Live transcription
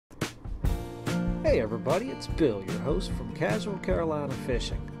Hey everybody, it's Bill, your host from Casual Carolina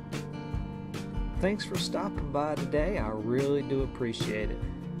Fishing. Thanks for stopping by today. I really do appreciate it.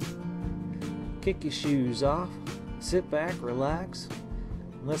 Kick your shoes off, sit back, relax,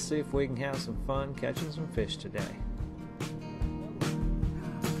 and let's see if we can have some fun catching some fish today.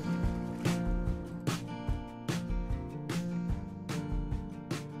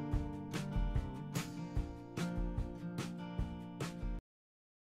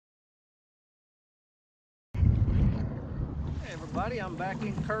 Hey everybody, I'm back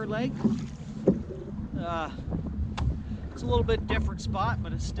in Kerr Lake. It's a little bit different spot,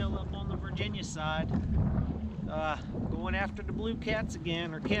 but it's still up on the Virginia side. Going after the blue cats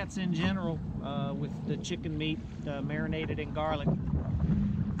again, or cats in general, with the chicken meat marinated in garlic. And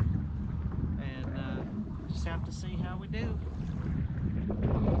just have to see how we do. I'm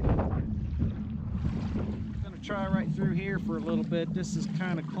gonna try right through here for a little bit. This is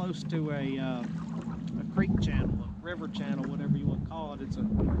kind of close to a creek channel, a river channel, whatever you want to call it. It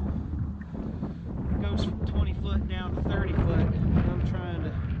goes from 20 foot down to 30 foot. And I'm trying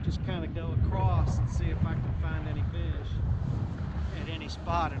to just kind of go across and see if I can find any fish at any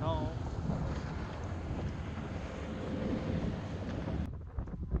spot at all.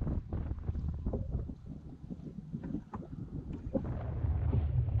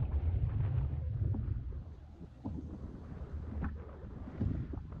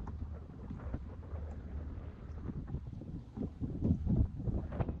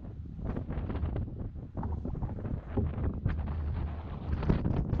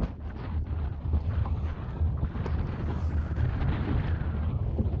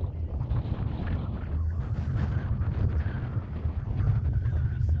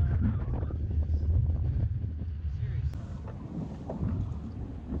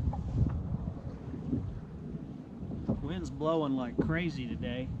 Wind's blowing like crazy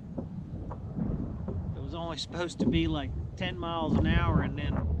today. It was only supposed to be like 10 miles an hour and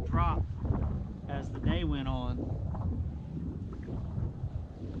then drop as the day went on.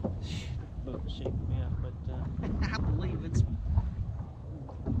 Boat's shaking me up, but I believe it's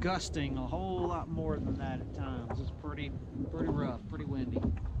gusting a whole lot more than that at times. It's pretty rough, pretty windy.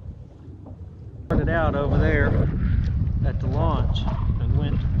 Started out over there at the launch and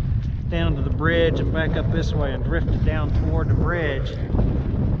went down to the bridge and back up this way and drifted down toward the bridge.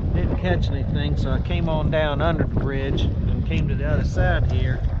 Didn't catch anything, so I came on down under the bridge and came to the other side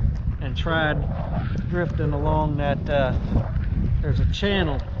here and tried drifting along that there's a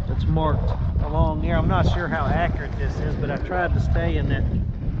channel that's marked along here. I'm not sure how accurate this is, but I tried to stay in that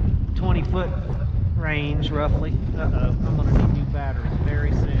 20-foot range roughly. I'm gonna need new batteries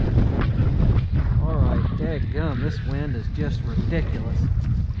very soon. All right, dadgum, this wind is just ridiculous.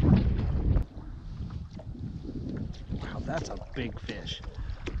 Wow, that's a big fish.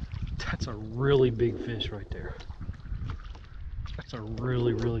 That's a really big fish right there. That's a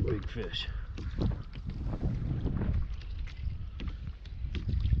really big fish.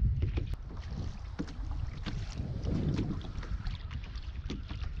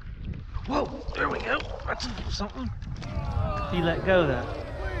 Whoa, there we go. That's something. He let go of that.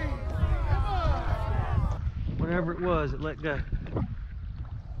 Whatever it was, it let go.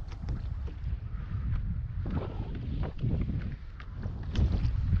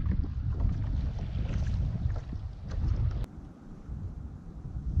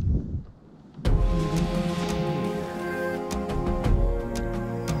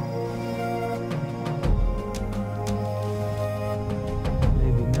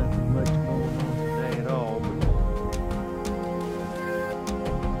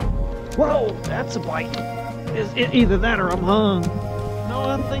 Whoa, that's a bite. Either that or I'm hung. No,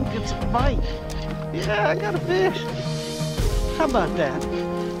 I think it's a bite. Yeah, I got a fish. How about that?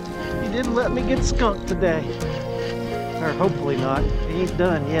 You didn't let me get skunked today. Or hopefully not. He ain't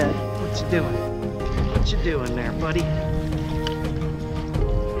done yet. What you doing? What you doing there, buddy?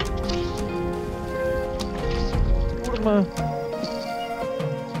 What am I?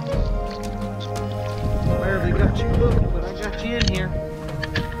 Barely got you hooked, but I got you in here.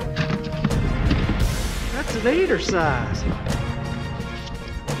 That's an 8er size.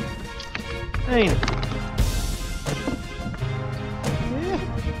 Ain't it? Yeah.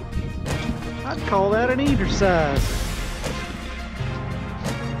 I'd call that an eater size.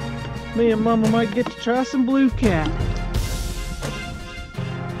 Me and Mama might get to try some blue cat.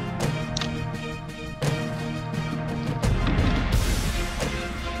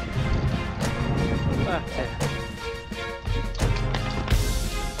 What about that?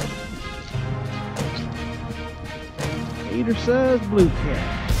 Eater size blue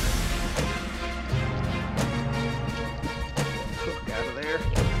cat. Hook out of there.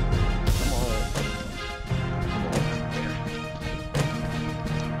 Come on.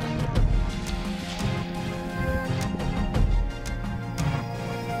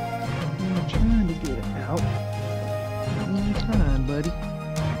 buddy.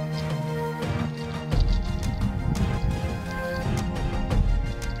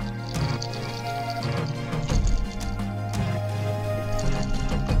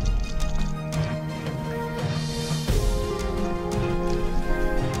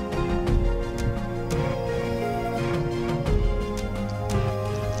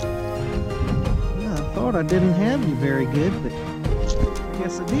 I didn't have you very good, but I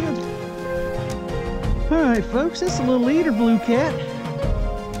guess I did. Alright folks, it's a little eater blue cat.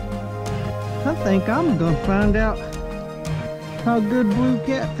 I think I'm gonna find out how good blue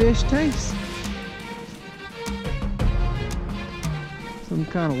catfish tastes. Some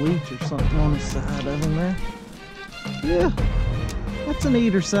kind of leech or something on the side of him there. Yeah, that's an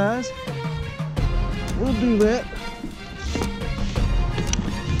eater size. We'll do that.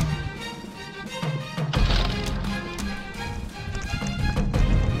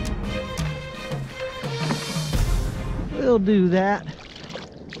 We'll do that.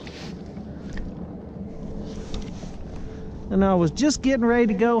 And I was just getting ready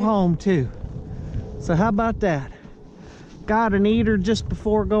to go home too. So how about that? Got an eater just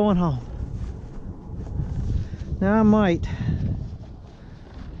before going home. Now I might.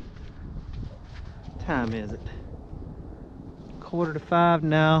 What time is it? 4:45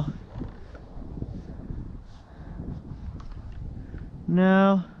 now.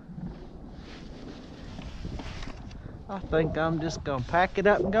 No. I think I'm just gonna pack it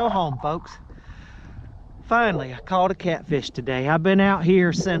up and go home, folks. Finally, I caught a catfish today. I've been out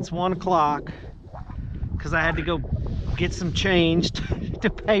here since 1 o'clock because I had to go get some change to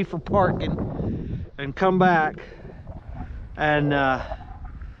pay for parking and come back. And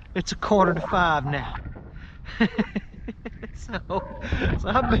it's 4:45 now. so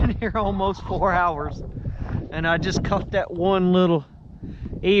I've been here almost 4 hours, and I just caught that one little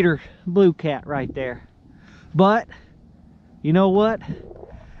eater blue cat right there. But you know what?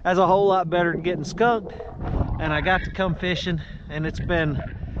 That's a whole lot better than getting skunked. And I got to come fishing, and it's been,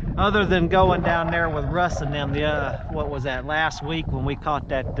 other than going down there with Russ and them, what was that, last week when we caught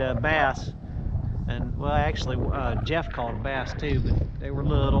that bass. And well, actually Jeff caught a bass too, but they were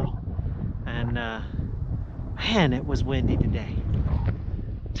little. And man, it was windy today.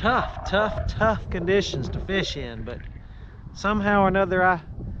 Tough conditions to fish in, but somehow or another I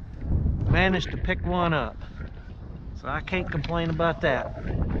managed to pick one up. So I can't complain about that.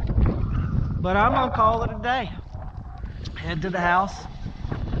 But I'm gonna call it a day. Head to the house,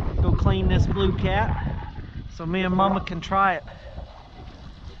 go clean this blue cat so me and Mama can try it.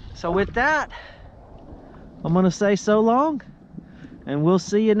 So with that, I'm gonna say so long, and we'll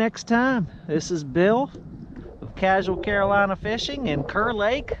see you next time. This is Bill of Casual Carolina Fishing in Kerr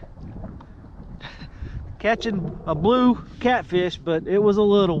Lake. Catching a blue catfish, but it was a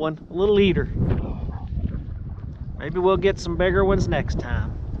little one, a little eater. Maybe we'll get some bigger ones next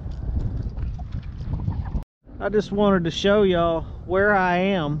time. I just wanted to show y'all where I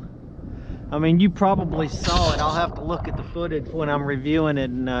am. I mean, you probably saw it. I'll have to look at the footage when I'm reviewing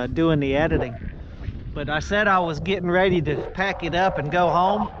it and doing the editing. But I said I was getting ready to pack it up and go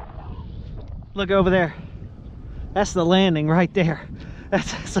home. Look over there. That's the landing right there.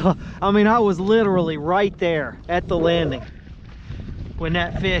 So, I mean, I was literally right there at the landing when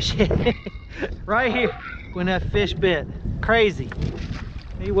that fish hit. Right here. When that fish bit. Crazy.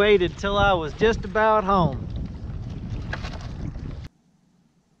 He waited till I was just about home.